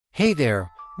Hey there,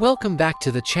 welcome back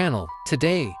to the channel.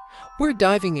 Today, we're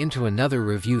diving into another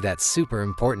review that's super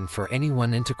important for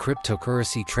anyone into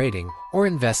cryptocurrency trading or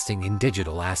investing in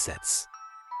digital assets.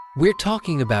 We're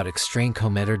talking about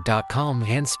Extraincometrade.com,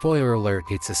 and spoiler alert,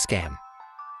 it's a scam.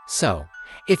 So,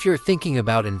 if you're thinking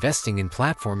about investing in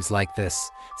platforms like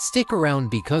this, stick around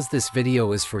because this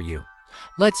video is for you.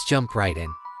 Let's jump right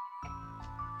in.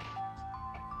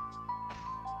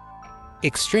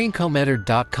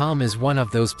 Extraincometrade.com is one of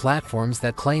those platforms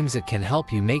that claims it can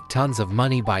help you make tons of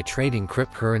money by trading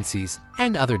cryptocurrencies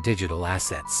and other digital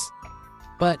assets.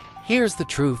 But here's the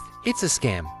truth, it's a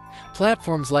scam.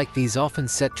 Platforms like these often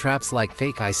set traps like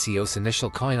fake ICOs,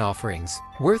 initial coin offerings,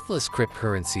 worthless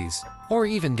cryptocurrencies, or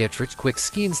even get-rich-quick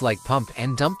schemes like pump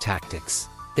and dump tactics.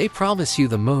 They promise you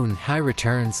the moon, high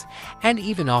returns, and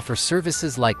even offer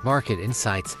services like market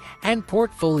insights and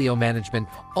portfolio management,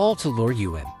 all to lure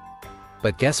you in.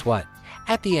 But guess what?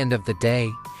 At the end of the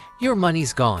day, your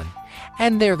money's gone,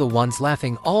 and they're the ones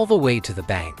laughing all the way to the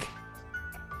bank.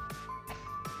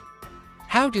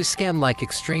 How do scams like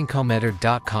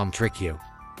Extraincometrade.com trick you?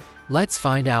 Let's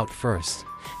find out first.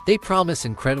 They promise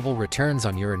incredible returns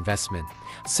on your investment,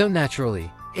 so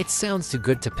naturally, it sounds too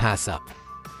good to pass up.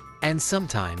 And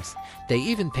sometimes, they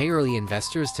even pay early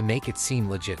investors to make it seem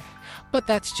legit, but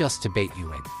that's just to bait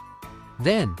you in.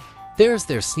 Then, there's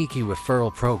their sneaky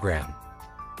referral program.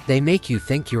 They make you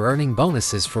think you're earning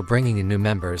bonuses for bringing in new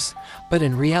members, but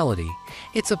in reality,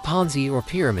 it's a Ponzi or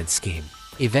pyramid scheme.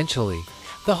 Eventually,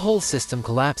 the whole system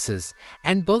collapses,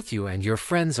 and both you and your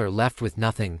friends are left with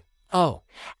nothing. Oh,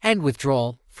 and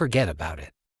withdrawal, forget about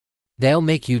it. They'll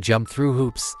make you jump through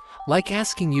hoops, like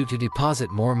asking you to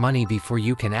deposit more money before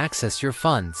you can access your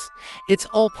funds. It's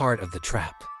all part of the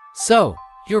trap. So,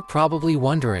 you're probably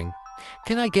wondering,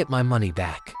 can I get my money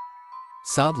back?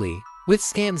 Sadly, with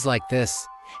scams like this,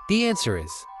 the answer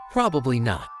is probably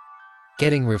not.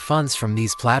 Getting refunds from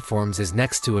these platforms is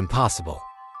next to impossible.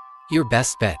 Your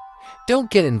best bet, don't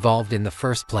get involved in the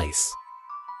first place.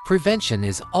 Prevention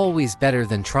is always better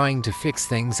than trying to fix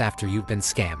things after you've been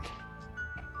scammed.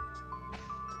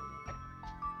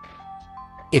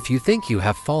 If you think you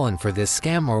have fallen for this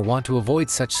scam or want to avoid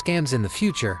such scams in the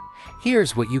future,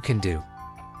 here's what you can do.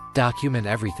 Document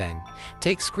everything.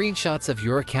 Take screenshots of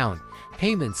your account,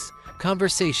 payments,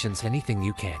 conversations, anything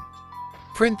you can.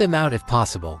 Print them out if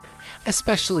possible,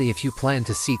 especially if you plan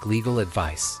to seek legal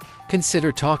advice.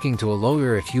 Consider talking to a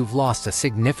lawyer if you've lost a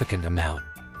significant amount.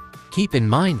 Keep in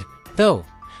mind, though,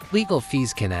 legal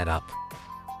fees can add up.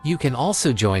 You can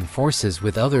also join forces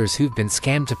with others who've been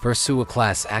scammed to pursue a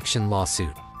class action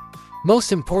lawsuit.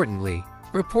 Most importantly,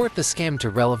 report the scam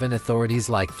to relevant authorities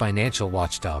like financial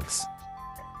watchdogs.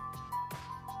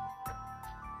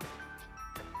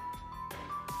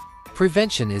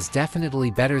 Prevention is definitely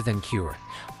better than cure,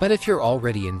 but if you're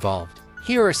already involved,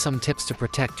 here are some tips to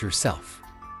protect yourself.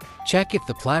 Check if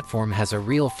the platform has a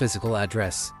real physical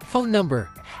address, phone number,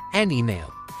 and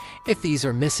email. If these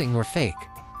are missing or fake,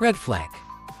 red flag.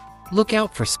 Look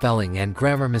out for spelling and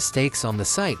grammar mistakes on the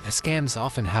site, as scams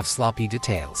often have sloppy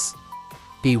details.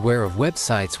 Beware of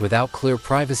websites without clear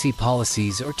privacy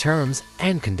policies or terms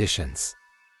and conditions.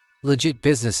 Legit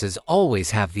businesses always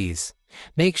have these.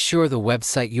 Make sure the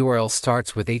website URL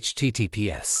starts with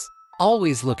HTTPS.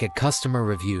 Always look at customer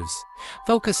reviews.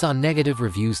 Focus on negative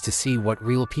reviews to see what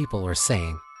real people are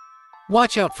saying.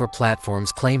 Watch out for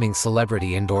platforms claiming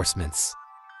celebrity endorsements.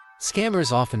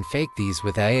 Scammers often fake these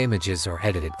with AI images or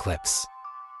edited clips.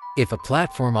 If a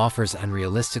platform offers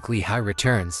unrealistically high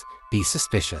returns, be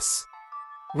suspicious.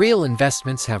 Real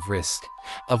investments have risk.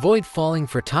 Avoid falling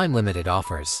for time-limited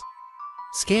offers.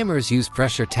 Scammers use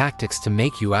pressure tactics to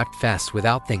make you act fast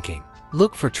without thinking.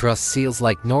 Look for trust seals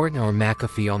like Norton or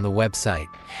McAfee on the website,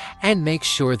 and make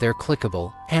sure they're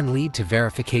clickable and lead to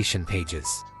verification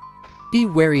pages. Be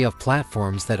wary of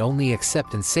platforms that only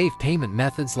accept and save payment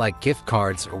methods like gift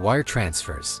cards or wire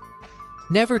transfers.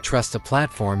 Never trust a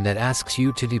platform that asks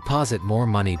you to deposit more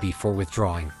money before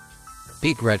withdrawing.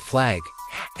 Big red flag.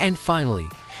 And finally,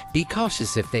 be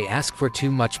cautious if they ask for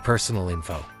too much personal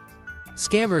info.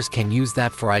 Scammers can use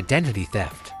that for identity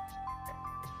theft.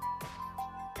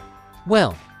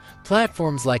 Well,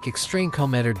 platforms like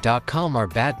Extraincometrade.com are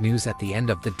bad news at the end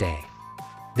of the day.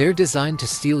 They're designed to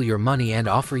steal your money and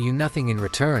offer you nothing in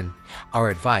return. Our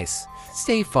advice,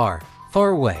 stay far,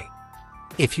 far away.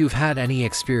 If you've had any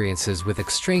experiences with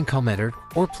Extraincometrade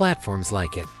or platforms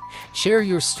like it, share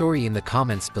your story in the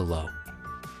comments below.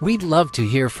 We'd love to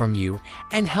hear from you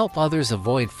and help others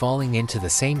avoid falling into the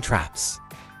same traps.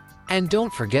 And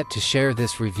don't forget to share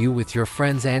this review with your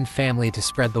friends and family to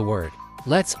spread the word.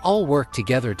 Let's all work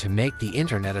together to make the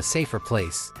internet a safer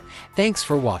place. Thanks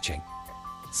for watching.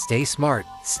 stay smart,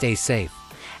 stay safe,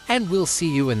 and we'll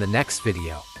see you in the next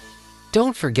video.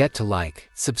 Don't forget to like,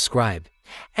 subscribe,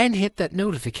 and hit that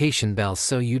notification bell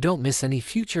so you don't miss any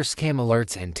future scam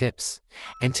alerts and tips.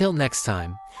 Until next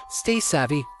time, stay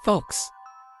savvy, folks.